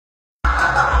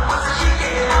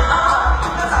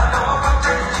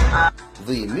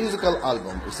The musical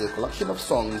album is a collection of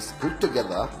songs put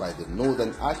together by the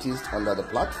northern artists under the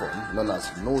platform known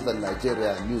as Northern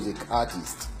Nigeria Music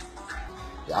Artists.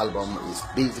 The album is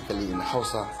basically in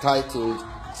Hausa, titled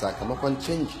Sakamakon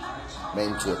Change,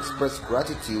 meant to express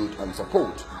gratitude and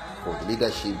support for the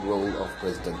leadership role of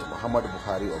President Muhammadu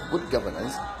Buhari of good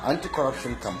governance,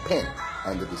 anti-corruption campaign,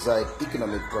 and the desired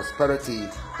economic prosperity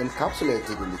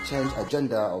encapsulated in the change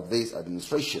agenda of this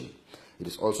administration. It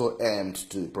is also aimed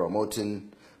to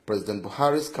promoting President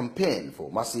Buhari's campaign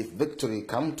for massive victory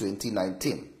come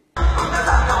 2019.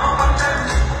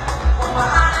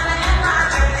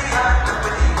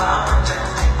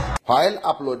 While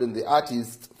applauding the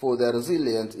artists for their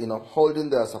resilience in upholding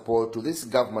their support to this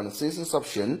government since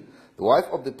inception, the wife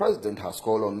of the president has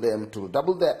called on them to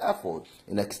double their effort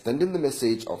in extending the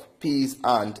message of peace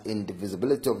and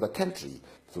indivisibility of the country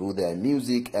through their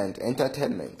music and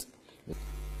entertainment.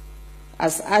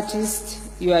 As artists,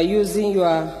 you are using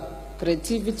your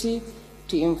creativity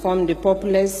to inform the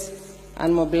populace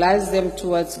and mobilize them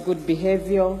towards good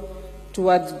behavior,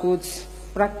 towards good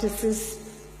practices,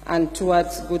 and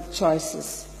towards good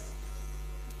choices.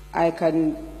 I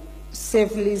can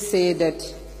safely say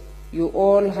that you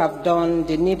all have done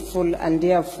the needful, and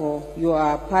therefore you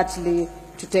are partly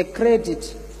to take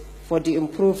credit for the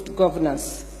improved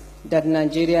governance that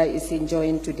Nigeria is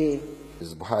enjoying today.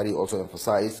 Mr. Buhari also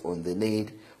emphasized on the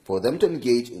need for them to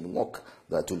engage in work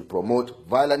that will promote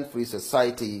violent-free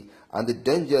society and the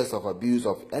dangers of abuse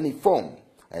of any form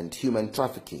and human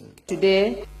trafficking.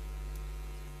 Today,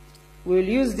 we will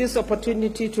use this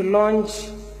opportunity to launch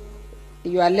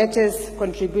your latest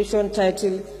contribution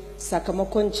titled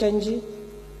Sakamakon Change,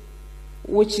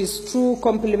 which is true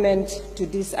complement to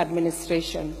this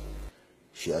administration.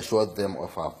 She assured them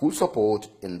of her full support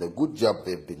in the good job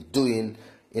they've been doing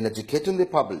in educating the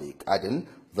public, adding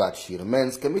that she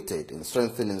remains committed in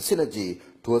strengthening synergy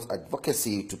towards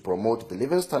advocacy to promote the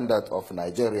living standard of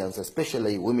Nigerians,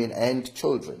 especially women and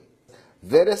children.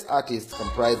 Various artists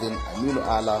comprising Aminu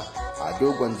Ala,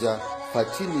 Ado Gwanja,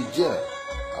 Fatini Jer,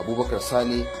 Abubakar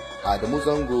Sani, Adamu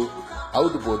Zango,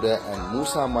 Audu Boda and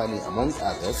Musa Mani, among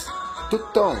others,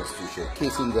 took turns to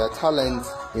showcasing their talents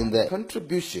in their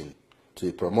contribution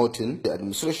to promoting the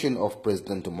administration of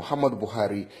President Muhammadu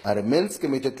Buhari, and remains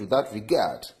committed to that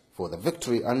regard for the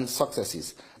victory and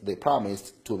successes they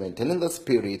promised, to maintaining the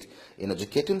spirit in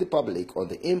educating the public on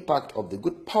the impact of the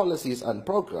good policies and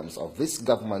programs of this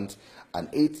government and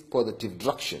its positive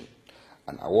direction.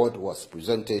 An award was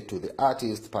presented to the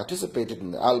artists participated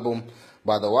in the album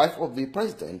by the wife of the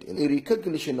president in a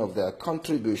recognition of their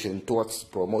contribution towards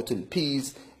promoting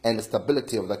peace and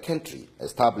stability of the country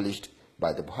established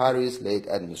by the Buhari's late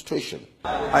administration.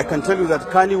 I can tell you that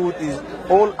Kannywood is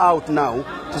all out now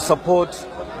to support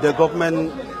the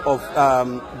government of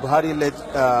Buhari-led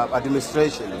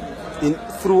administration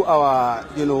through our,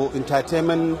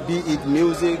 entertainment, be it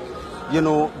music,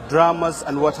 dramas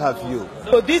and what have you.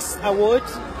 So this award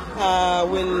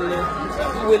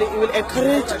will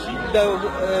encourage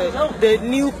the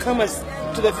newcomers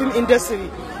to the film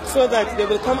industry, so that they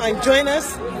will come and join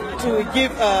us to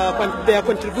give their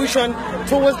contribution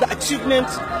towards the achievement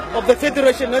of the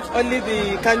Federation, not only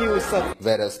the Kannywood itself.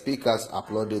 Various speakers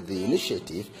applauded the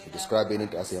initiative, describing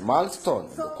it as a milestone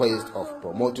in the quest of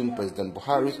promoting President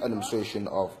Buhari's administration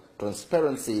of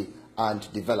transparency and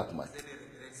development.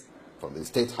 From the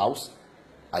State House,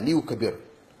 Hali,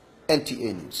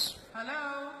 NTA News.